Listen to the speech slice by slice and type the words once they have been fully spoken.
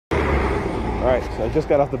Alright, so I just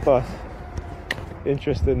got off the bus.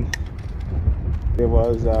 Interesting. There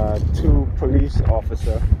was two police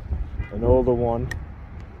officers, an older one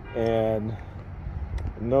and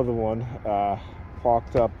another one,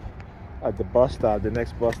 parked up at the bus stop, the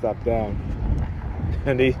next bus stop down.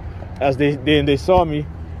 And they saw me,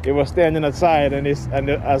 they were standing outside, and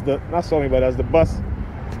not saw me, but as the bus,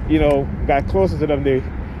 you know, got closer to them,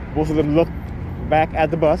 both of them looked back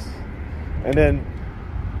at the bus, and then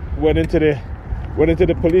went into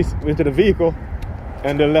the vehicle,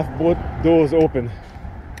 and they left both doors open.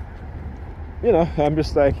 You know, I'm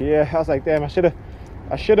just like, yeah, I was like, damn, I should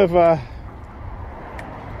have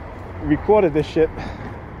recorded this shit.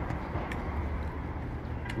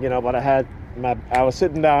 You know, but I was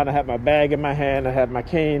sitting down, I had my bag in my hand, I had my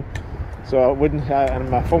cane, so I wouldn't, and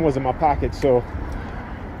my phone was in my pocket, so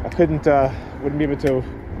I wouldn't be able to,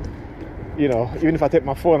 you know, even if I take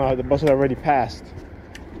my phone out, the bus had already passed.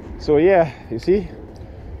 So yeah, you see,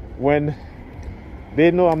 when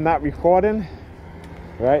they know I'm not recording,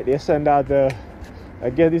 right, they send out I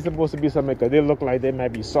guess these are supposed to be something, because they look like they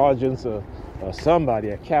might be sergeants or somebody,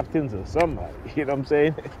 or captains or somebody, you know what I'm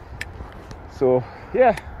saying? So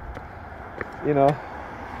yeah, you know,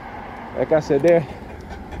 like I said,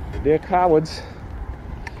 they're cowards.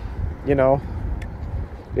 You know,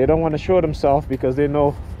 they don't want to show themselves because they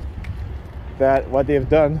know that what they've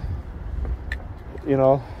done, you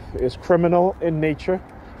know, is criminal in nature,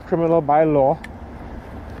 criminal by law,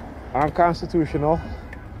 unconstitutional,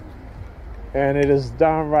 and it is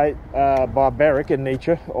downright barbaric in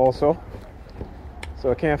nature also.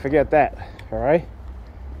 So I can't forget that. All right.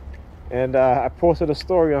 And I posted a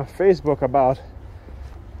story on Facebook about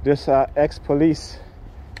this ex-police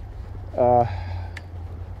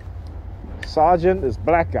sergeant, this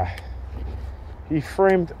black guy. He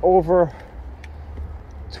framed over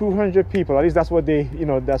 200 people. At least that's what they, you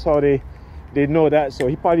know, that's how they know that. So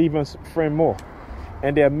he probably even framed more.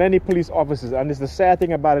 And there are many police officers. And the sad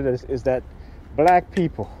thing about it is that black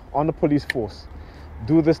people on the police force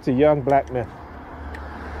do this to young black men.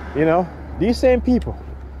 You know, these same people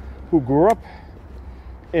who grew up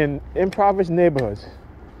in impoverished neighborhoods,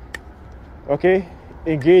 okay,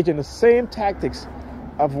 engage in the same tactics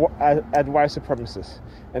of at white supremacists,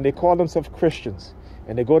 and they call themselves Christians,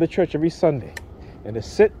 and they go to church every Sunday, and they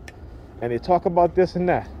sit and they talk about this and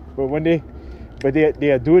that. But they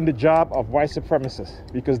are doing the job of white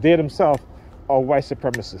supremacists, because they themselves are white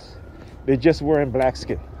supremacists. They're just wearing black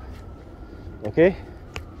skin. Okay?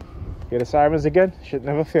 Hear the sirens again? Shit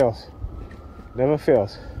never fails. Never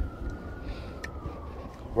fails.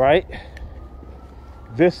 Right?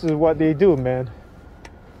 This is what they do, man.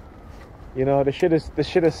 You know, the shit is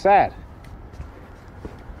sad.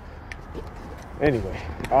 Anyway,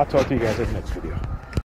 I'll talk to you guys in the next video.